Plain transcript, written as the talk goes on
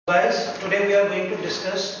Guys, today we are going to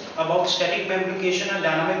discuss about static memory allocation and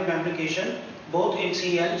dynamic memory allocation both in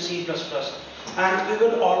C and C++. And we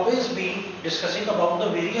will always be discussing about the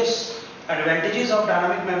various advantages of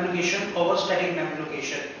dynamic memory allocation over static memory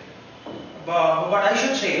allocation. But I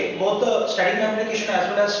should say both the static memory allocation as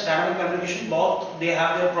well as dynamic memory allocation, both they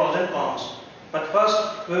have their pros and cons. But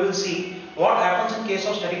first we will see what happens in case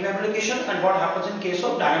of static memory allocation and what happens in case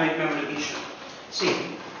of dynamic memory allocation. See.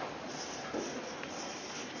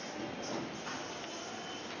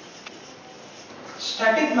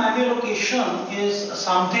 Static memory allocation is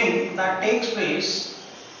something that takes place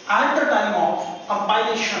at the time of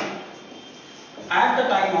compilation. At the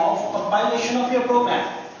time of compilation of your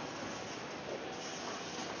program.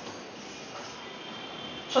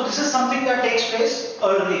 So this is something that takes place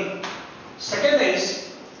early. Second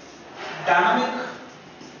is dynamic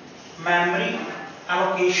memory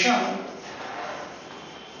allocation,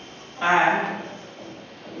 and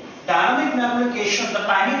dynamic memory allocation, the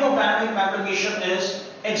timing of dynamic memory allocation is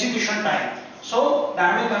execution time. So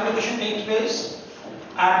dynamic memory allocation takes place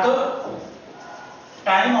at the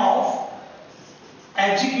time of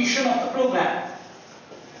execution of the program.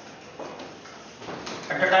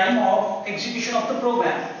 At the time of execution of the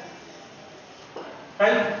program.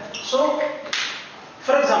 Right? So,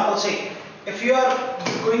 for example, say, if you are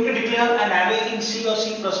going to declare an array in C or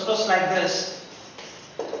C++ like this,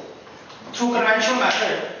 through conventional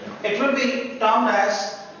method, it will be termed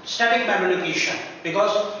as static memory allocation,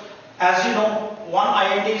 because as you know, one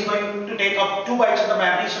INT is going to take up 2 bytes of the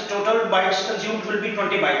memory, so total bytes consumed will be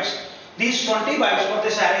 20 bytes. These 20 bytes for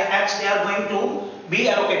this array X, they are going to be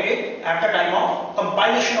allocated at the time of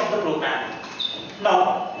compilation of the program.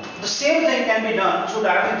 Now, the same thing can be done through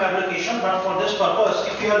dynamic memory allocation, but for this purpose,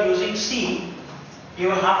 if you are using C, you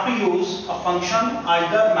will have to use a function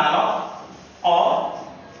either malloc or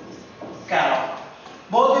calloc.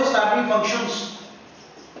 Both these library functions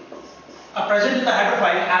are present in the header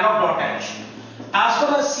file alloc.h. As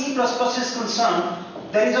far as C++ is concerned,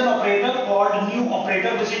 there is an operator called new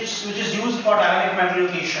operator which is used for dynamic memory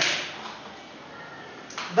allocation.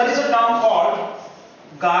 There is a term called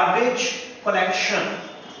garbage collection.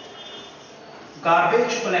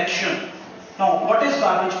 Garbage collection. Now, what is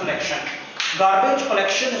garbage collection? Garbage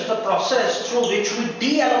collection is the process through which we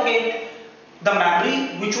deallocate the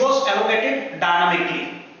memory which was allocated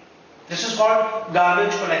dynamically. This is called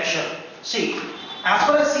garbage collection. See, as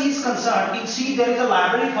far as C is concerned, in C there is a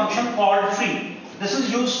library function called free. This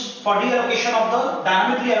is used for deallocation of the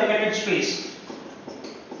dynamically allocated space.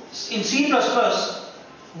 In C++,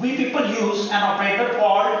 we people use an operator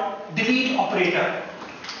called delete operator.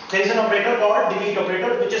 There is an operator called delete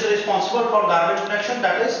operator which is responsible for garbage collection,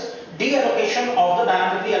 that is deallocation of the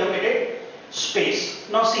dynamically allocated space.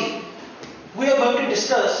 Now see, we are going to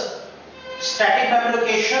discuss static memory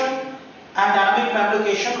allocation and dynamic memory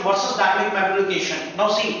allocation versus dynamic memory allocation. Now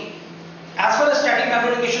see, as far as static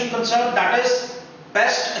memory allocation is concerned, that is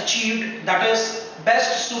best achieved, that is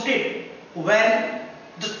best suited when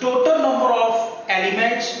the total number of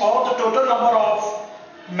elements or the total number of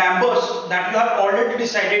members that you have already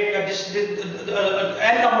decided that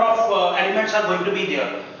n number of elements are going to be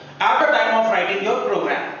there at the time of writing your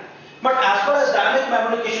program. But as far as dynamic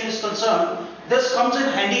memory allocation is concerned, this comes in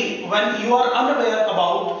handy when you are unaware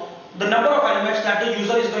about the number of elements that the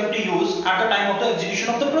user is going to use at the time of the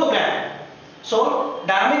execution of the program. So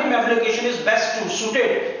dynamic memory allocation is best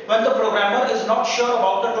suited when the programmer is not sure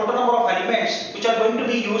about the total number of elements which are going to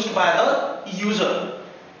be used by the user.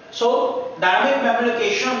 So dynamic memory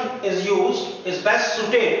allocation is best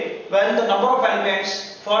suited when the number of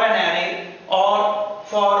elements for an array or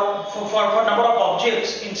for number of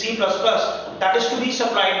objects in C++ that is to be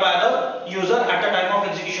supplied by the user at the time of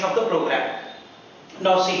execution of the program.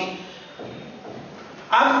 Now see,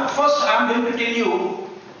 I'm going to tell you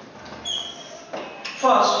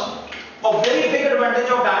first, a very big advantage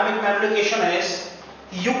of dynamic memory allocation is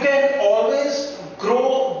you can always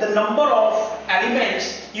grow the number of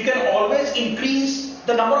elements, you can always increase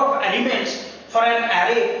the number of elements for an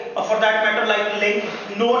array, or for that matter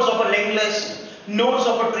like nodes of a linked list, nodes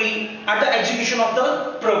of a tree at the execution of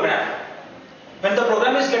the program. When the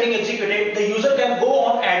program is getting executed, the user can go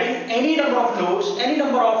on adding any number of nodes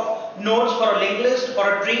for a linked list,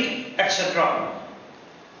 for a tree, etc.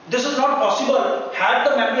 This is not possible had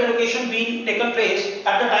the memory allocation been taken place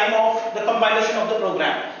at the time of the compilation of the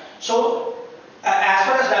program. So, as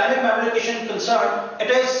far as dynamic memory allocation is concerned, it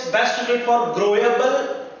is best suited for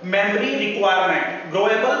growable memory requirement.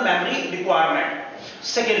 Growable memory requirement.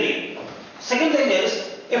 Second thing is,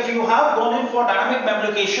 if you have gone in for dynamic memory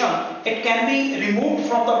allocation, it can be removed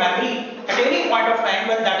from the memory at any point of time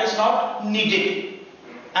when that is not needed.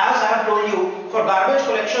 As I have told you, for garbage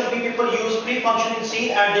collection, we people use pre function in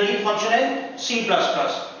C and delete function in C++.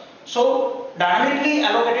 So dynamically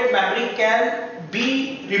allocated memory can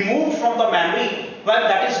be removed from the memory when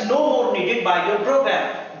that is no more needed by your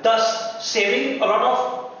program, thus saving a lot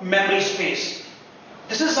of memory space.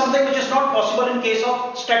 This is something which is not possible in case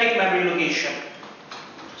of static memory allocation.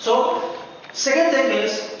 So second thing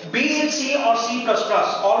is, be in C or C++,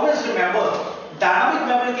 always remember dynamic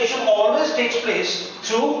memory allocation always takes place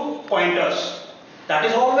through pointers. That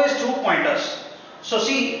is always through pointers. So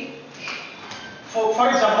see, for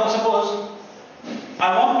example, suppose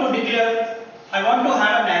I want to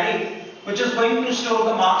have an array which is going to store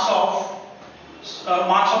the marks of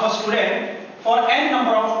a student for n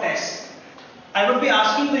number of tests. I would be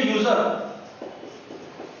asking the user,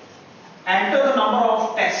 enter the number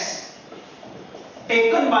of tests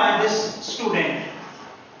taken by this student.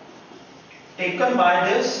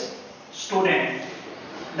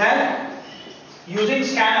 Then using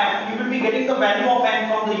scanf, you will be getting the value of n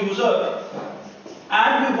from the user,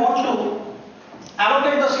 and we want to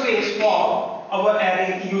allocate the space for our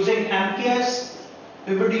array using MKS.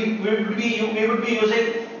 We would be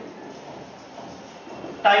using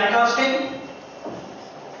typecasting,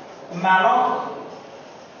 malloc,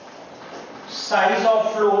 size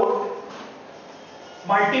of float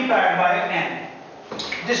multiplied by n.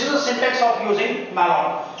 This is the syntax of using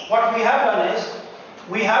malloc. What we have done is,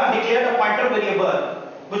 we have declared a pointer variable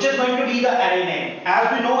which is going to be the array name. As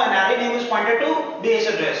we know, an array name is pointed to base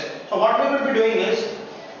address. So what we will be doing is,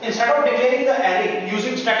 instead of declaring the array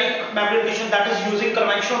using static memory allocation, that is using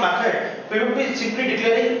conventional method, we will be simply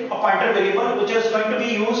declaring a pointer variable which is going to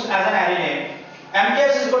be used as an array name.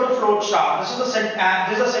 MKS is equal to float star. This is the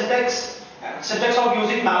syntax of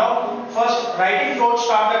using malloc. First, writing float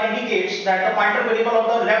star that indicates that the pointer variable on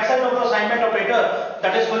the left side of the assignment operator,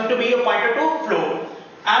 that is going to be a pointer to float.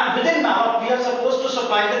 And within malloc, we are supposed to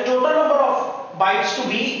supply the total number of bytes to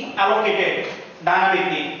be allocated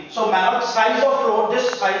dynamically. So malloc size of float,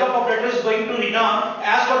 this size of operator is going to return,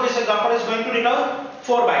 as for this example, is going to return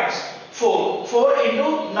 4 bytes. 4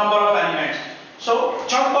 into number of elements. So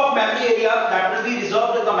chunk of memory area that will be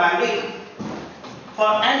reserved in the memory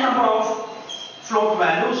for n number of float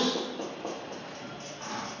values.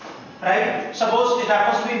 Right? Suppose it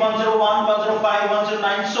happens to be 101, 105,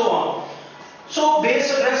 109, so on. So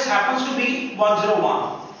base address happens to be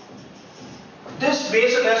 101. This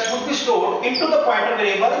base address would be stored into the pointer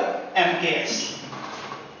variable MKS.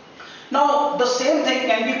 Now the same thing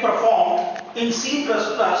can be performed in C++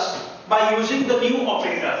 by using the new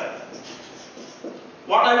operator.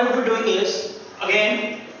 What I will be doing is,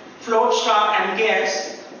 again, float star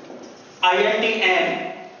MKS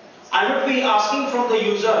INTN. I would be asking from the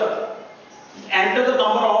user, enter the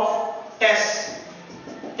number of tests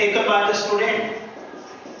taken by the student,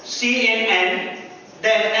 C in n,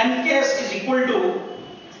 then MKS is equal to,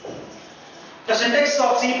 the syntax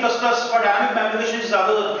of C++ for dynamic memory allocation is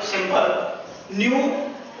rather simple. New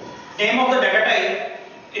name of the data type,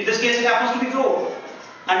 in this case it happens to be float,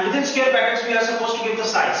 and within square brackets we are supposed to give the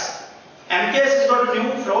size. MKS is equal to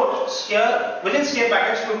new float, within square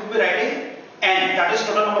brackets we will be writing n, that is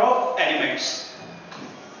total number of elements.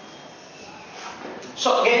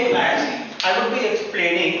 So again guys, I will be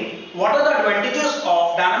explaining what are the advantages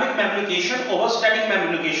of dynamic memory allocation over static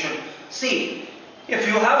memory allocation. See, if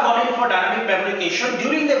you have gone in for dynamic memory allocation,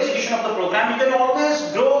 during the execution of the program, you can always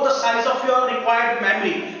grow the size of your required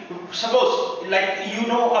memory. Suppose, like you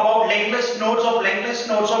know about linked list, nodes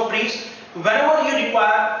of trees. Whenever you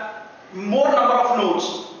require more number of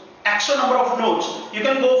nodes, extra number of nodes, you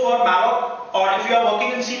can go for malloc, or if you are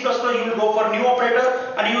working in C++, you will go for new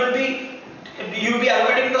operator, and you will be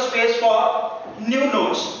allocating the space for new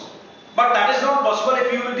nodes. But that is not possible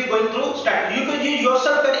if you will be going through static. You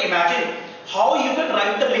yourself can imagine how you can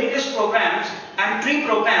write the linked list programs and tree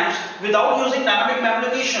programs without using dynamic memory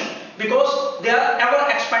allocation, because they are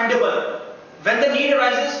ever expandable. When the need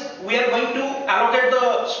arises, we are going to allocate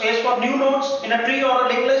the space for new nodes in a tree or a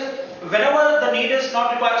linked list. Whenever the need is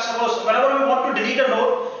not required, suppose whenever we want to delete a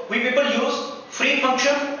node, we people use free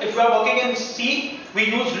function. If we are working in C, we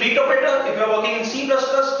use delete operator. If we are working in C++, to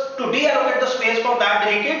deallocate the space for that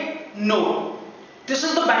deleted node. This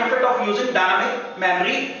is the benefit of using dynamic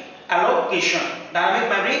memory allocation.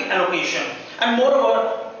 And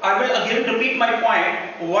moreover, I will again repeat my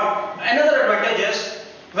point. What another advantage is,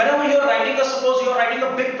 whenever you are writing suppose you are writing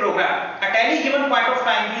a big program, at any given point of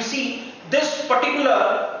time, you see this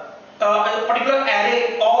particular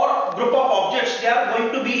array or group of objects, they are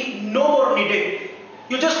going to be no more needed.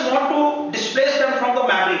 You just want to displace them from the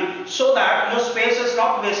memory so that your space is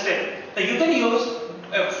not wasted. So you can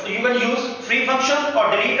use free function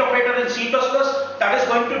or delete operator in C++, that is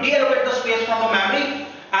going to deallocate the space from the memory.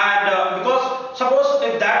 And because suppose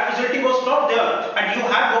if that facility was not there and you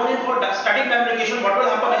had gone in for static memory allocation, what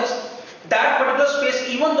will happen is that particular space,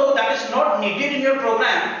 even though that is not needed in your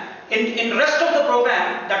program, in rest of the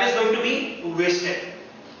program, that is going to be wasted.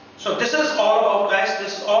 So this is all about, guys,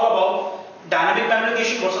 this is all about dynamic memory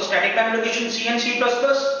allocation versus static memory allocation, C and C++.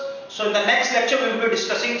 So in the next lecture we will be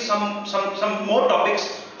discussing some more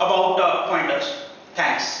topics about pointers.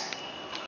 Thanks.